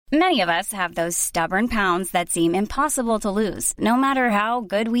Many of us have those stubborn pounds that seem impossible to lose, no matter how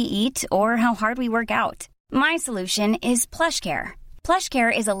good we eat or how hard we work out. My solution is PlushCare.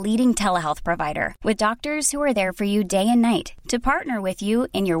 PlushCare is a leading telehealth provider with doctors who are there for you day and night to partner with you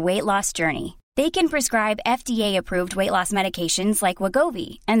in your weight loss journey. They can prescribe FDA-approved weight loss medications like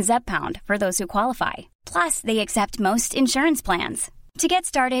Wegovy and Zepbound for those who qualify. Plus, they accept most insurance plans. To get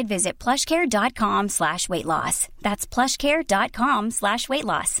started, visit plushcare.com/weightloss. That's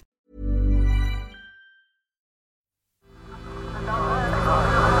plushcare.com/weightloss.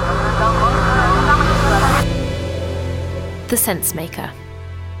 The Sensemaker.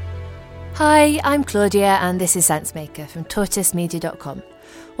 Hi, I'm Claudia and this is Sensemaker from tortoisemedia.com.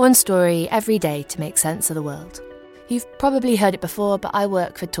 One story every day to make sense of the world. You've probably heard it before, but I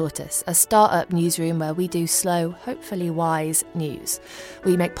work for Tortoise, a start-up newsroom where we do slow, hopefully wise news.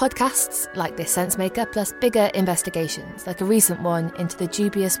 We make podcasts like this Sensemaker, plus bigger investigations, like a recent one into the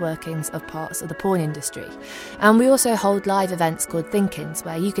dubious workings of parts of the porn industry. And we also hold live events called Think-Ins,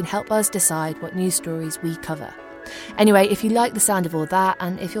 where you can help us decide what news stories we cover. Anyway, if you like the sound of all that,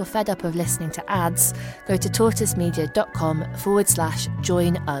 and if you're fed up of listening to ads, go to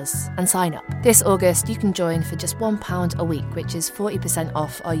tortoisemedia.com/join us and sign up. This August, you can join for just £1 a week, which is 40%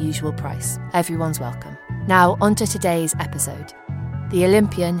 off our usual price. Everyone's welcome. Now, on to today's episode. The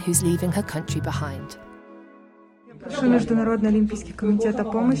Olympian who's leaving her country behind. In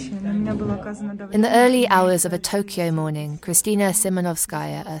the early hours of a Tokyo morning, Kristina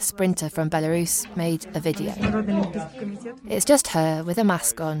Simonovskaya, a sprinter from Belarus, made a video. It's just her with a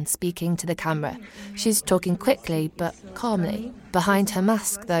mask on, speaking to the camera. She's talking quickly but calmly. Behind her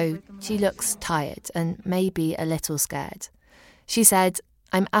mask, though, she looks tired and maybe a little scared. She said,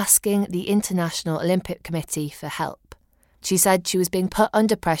 "I'm asking the International Olympic Committee for help." She said she was being put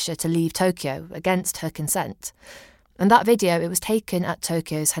under pressure to leave Tokyo against her consent. And that video, it was taken at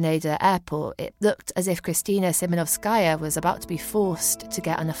Tokyo's Haneda airport. It looked as if Kristina Simonovskaya was about to be forced to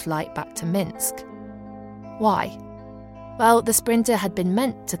get on a flight back to Minsk. Why? Well, the sprinter had been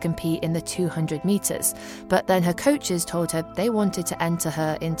meant to compete in the 200 metres, but then her coaches told her they wanted to enter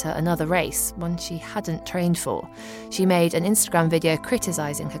her into another race, one she hadn't trained for. She made an Instagram video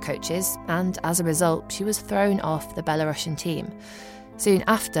criticising her coaches, and as a result, she was thrown off the Belarusian team. Soon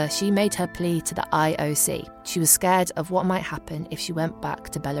after, she made her plea to the IOC. She was scared of what might happen if she went back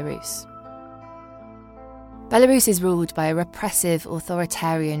to Belarus. Belarus is ruled by a repressive,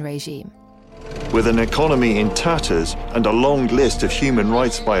 authoritarian regime. With an economy in tatters and a long list of human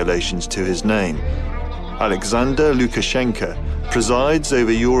rights violations to his name, Alexander Lukashenko presides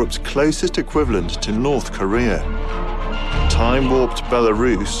over Europe's closest equivalent to North Korea. Time-warped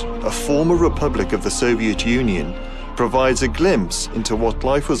Belarus, a former republic of the Soviet Union, provides a glimpse into what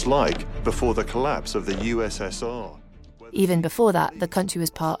life was like before the collapse of the USSR. Even before that, the country was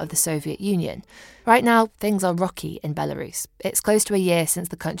part of the Soviet Union. Right now, things are rocky in Belarus. It's close to a year since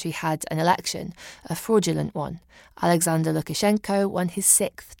the country had an election, a fraudulent one. Alexander Lukashenko won his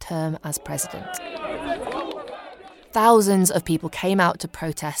 6th term as president. Thousands of people came out to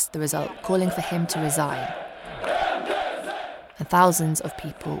protest the result, calling for him to resign. And thousands of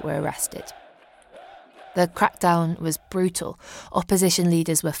people were arrested. The crackdown was brutal. Opposition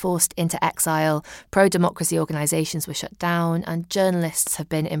leaders were forced into exile, pro-democracy organisations were shut down, and journalists have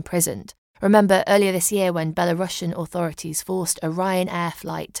been imprisoned. Remember earlier this year when Belarusian authorities forced a Ryanair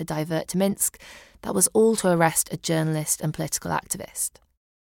flight to divert to Minsk? That was all to arrest a journalist and political activist.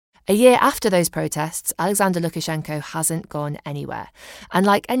 A year after those protests, Alexander Lukashenko hasn't gone anywhere. And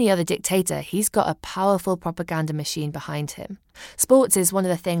like any other dictator, he's got a powerful propaganda machine behind him. Sports is one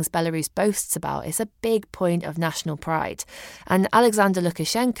of the things Belarus boasts about. It's a big point of national pride. And Alexander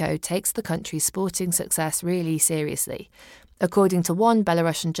Lukashenko takes the country's sporting success really seriously. According to one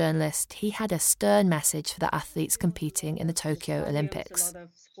Belarusian journalist, he had a stern message for the athletes competing in the Tokyo Olympics. A lot of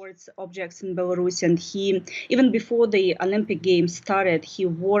sports objects in Belarus, and he, even before the Olympic Games started, he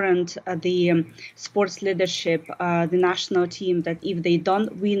warned the sports leadership, the national team, that if they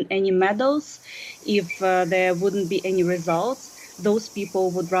don't win any medals, if there wouldn't be any results, those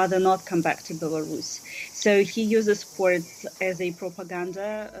people would rather not come back to Belarus. So he uses sports as a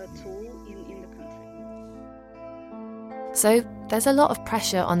propaganda tool in the country. So there's a lot of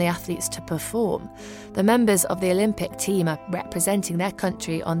pressure on the athletes to perform. The members of the Olympic team are representing their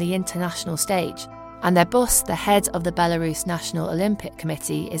country on the international stage. And their boss, the head of the Belarus National Olympic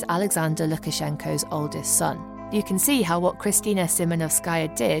Committee, is Alexander Lukashenko's oldest son. You can see how what Kristina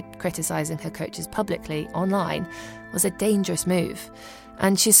Simonovskaya did, criticising her coaches publicly online, was a dangerous move.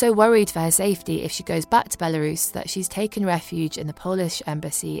 And she's so worried for her safety if she goes back to Belarus that she's taken refuge in the Polish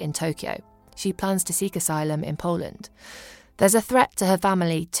embassy in Tokyo. She plans to seek asylum in Poland. There's a threat to her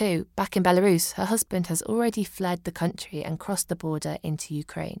family too. Back in Belarus, her husband has already fled the country and crossed the border into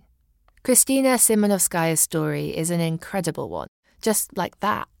Ukraine. Kristina Simonovskaya's story is an incredible one. Just like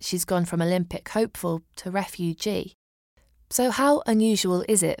that, she's gone from Olympic hopeful to refugee. So how unusual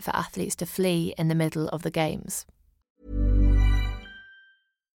is it for athletes to flee in the middle of the Games?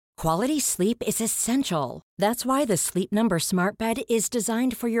 Quality sleep is essential. That's why the Sleep Number Smart Bed is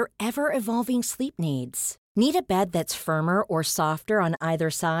designed for your ever-evolving sleep needs. Need a bed that's firmer or softer on either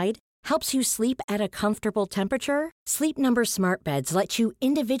side? Helps you sleep at a comfortable temperature? Sleep Number Smart Beds let you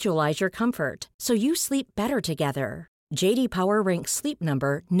individualize your comfort, so you sleep better together. J.D. Power ranks Sleep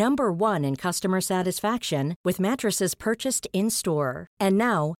Number #1 in customer satisfaction with mattresses purchased in-store. And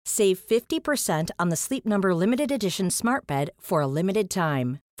now, save 50% on the Sleep Number Limited Edition Smart Bed for a limited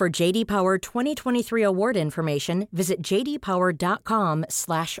time. For J.D. Power 2023 award information, visit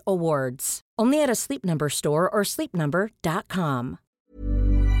jdpower.com/awards. Only at a Sleep Number store or sleepnumber.com.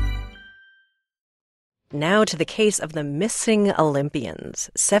 Now to the case of the missing Olympians.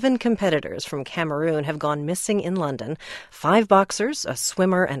 7 competitors from Cameroon have gone missing in London. 5 boxers, a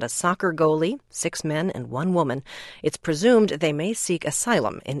swimmer, and a soccer goalie, 6 men and 1 woman. It's presumed they may seek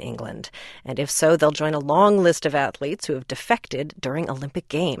asylum in England. And if so, they'll join a long list of athletes who have defected during Olympic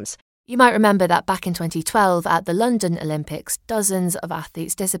Games. You might remember that back in 2012 at the London Olympics, dozens of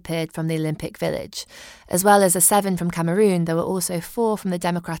athletes disappeared from the Olympic Village. As well as the 7 from Cameroon, there were also 4 from the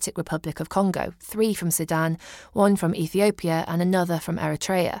Democratic Republic of Congo, 3 from Sudan, 1 from Ethiopia and another from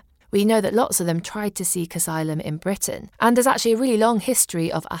Eritrea. We know that lots of them tried to seek asylum in Britain. And there's actually a really long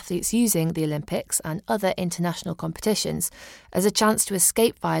history of athletes using the Olympics and other international competitions as a chance to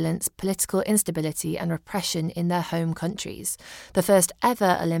escape violence, political instability and repression in their home countries. The first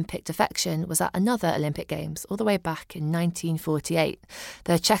ever Olympic defection was at another Olympic Games, all the way back in 1948.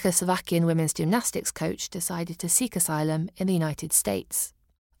 The Czechoslovakian women's gymnastics coach decided to seek asylum in the United States.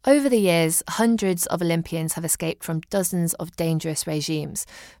 Over the years, hundreds of Olympians have escaped from dozens of dangerous regimes,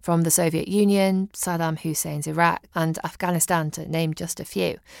 from the Soviet Union, Saddam Hussein's Iraq, and Afghanistan, to name just a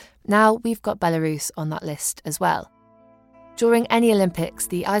few. Now we've got Belarus on that list as well. During any Olympics,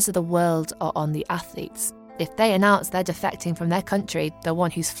 the eyes of the world are on the athletes. If they announce they're defecting from their country, the one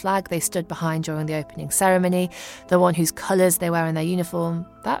whose flag they stood behind during the opening ceremony, the one whose colours they wear in their uniform,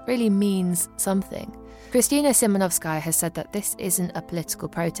 that really means something. Kristina Simonovskaya has said that this isn't a political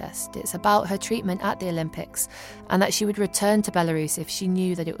protest. It's about her treatment at the Olympics and that she would return to Belarus if she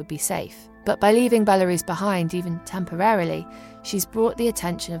knew that it would be safe. But by leaving Belarus behind, even temporarily, she's brought the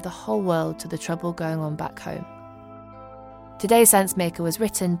attention of the whole world to the trouble going on back home. Today's Sensemaker was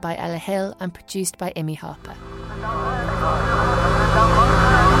written by Ella Hill and produced by Imi Harper.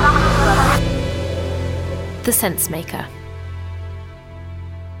 The Sensemaker.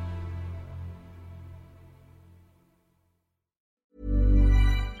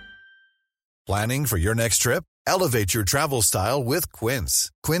 Planning for your next trip? Elevate your travel style with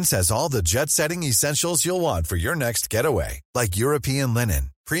Quince. Quince has all the jet-setting essentials you'll want for your next getaway, like European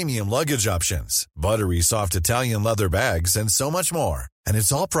linen, premium luggage options, buttery soft Italian leather bags, and so much more. And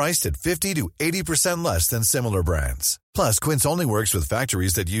it's all priced at 50 to 80% less than similar brands. Plus, Quince only works with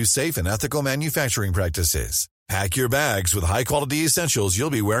factories that use safe and ethical manufacturing practices. Pack your bags with high-quality essentials you'll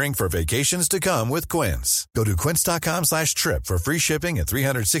be wearing for vacations to come with Quince. Go to quince.com/trip for free shipping and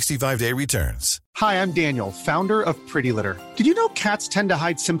 365-day returns. Hi, I'm Daniel, founder of Pretty Litter. Did you know cats tend to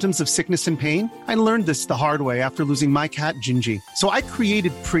hide symptoms of sickness and pain? I learned this the hard way after losing my cat, Gingy. So I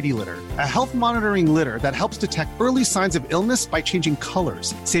created Pretty Litter, a health monitoring litter that helps detect early signs of illness by changing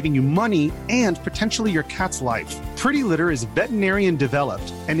colors, saving you money and potentially your cat's life. Pretty Litter is veterinarian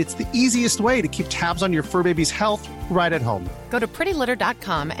developed, and it's the easiest way to keep tabs on your fur baby's health right at home. Go to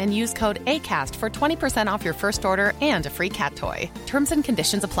prettylitter.com and use code ACAST for 20% off your first order and a free cat toy. Terms and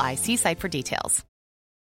conditions apply. See site for details.